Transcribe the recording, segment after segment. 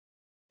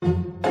I'm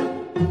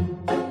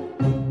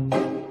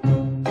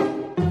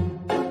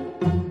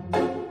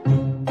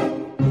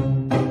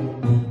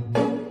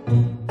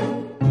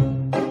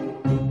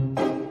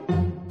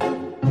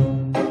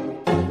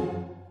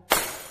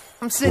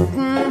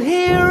sitting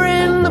here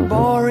in the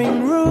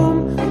boring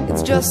room.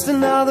 It's just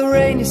another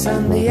rainy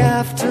Sunday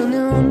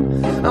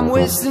afternoon. I'm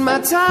wasting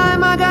my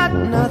time, I got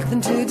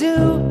nothing to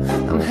do.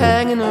 I'm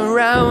hanging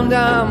around,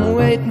 I'm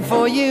waiting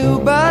for you,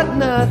 but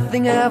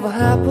nothing ever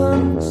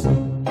happens.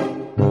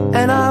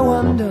 And I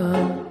wonder,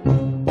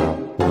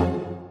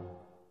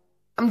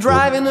 I'm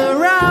driving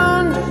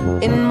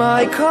around in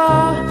my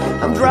car.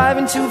 I'm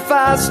driving too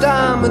fast,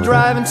 I'm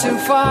driving too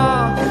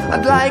far.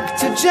 I'd like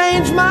to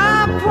change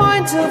my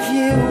point of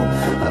view.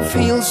 I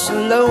feel so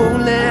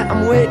lonely,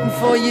 I'm waiting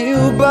for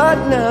you, but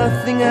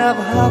nothing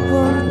ever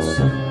happens.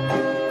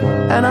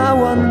 And I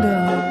wonder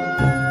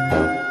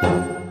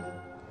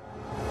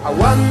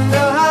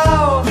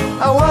how,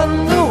 I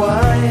wonder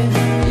why.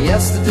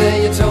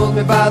 Yesterday you told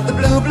me about the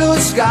blue, blue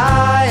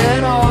sky,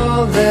 and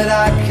all that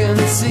I can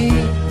see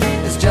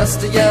is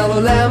just a yellow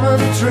lemon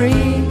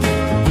tree.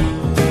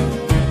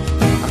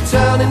 I'm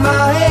turning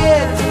my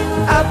head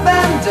up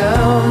and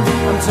down.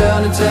 I'm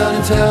turning,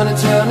 turning, turning,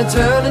 turning,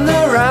 turning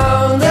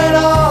around, and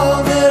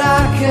all that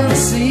I can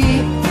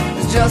see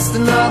is just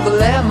another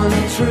lemon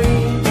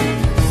tree.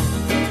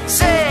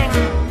 Sing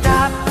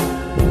da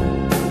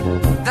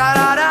da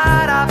da da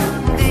da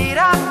dee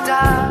da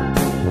da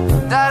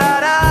da da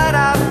da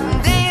da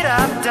dee da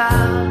da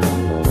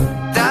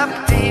da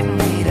dee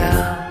dee da.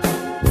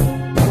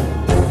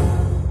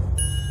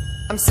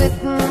 I'm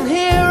sitting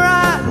here,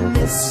 I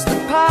miss the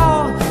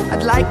power.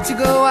 I'd like to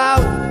go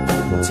out,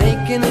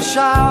 taking a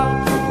shower,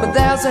 but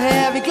there's a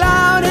heavy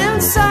cloud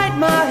inside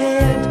my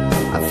head.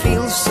 I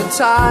feel so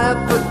tired,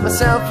 put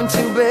myself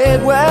into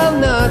bed. Well,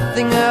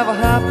 nothing ever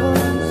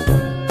happens,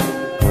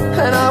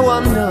 and I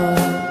wonder.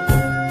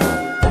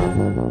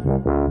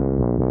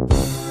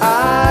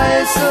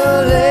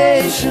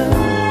 Isolation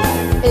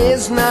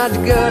is not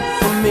good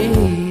for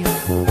me.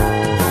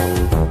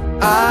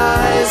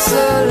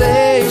 Isolation,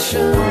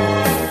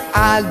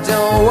 I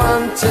don't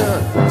want to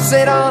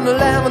sit on a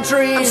lemon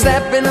tree. I'm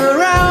stepping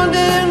around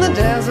in the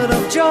desert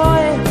of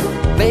joy.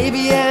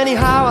 Maybe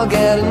anyhow I'll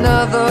get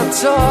another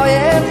toy,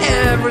 and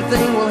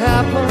everything will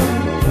happen.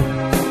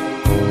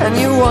 And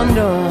you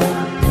wonder,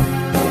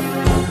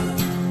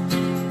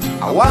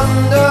 I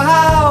wonder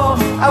how,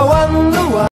 I wonder why.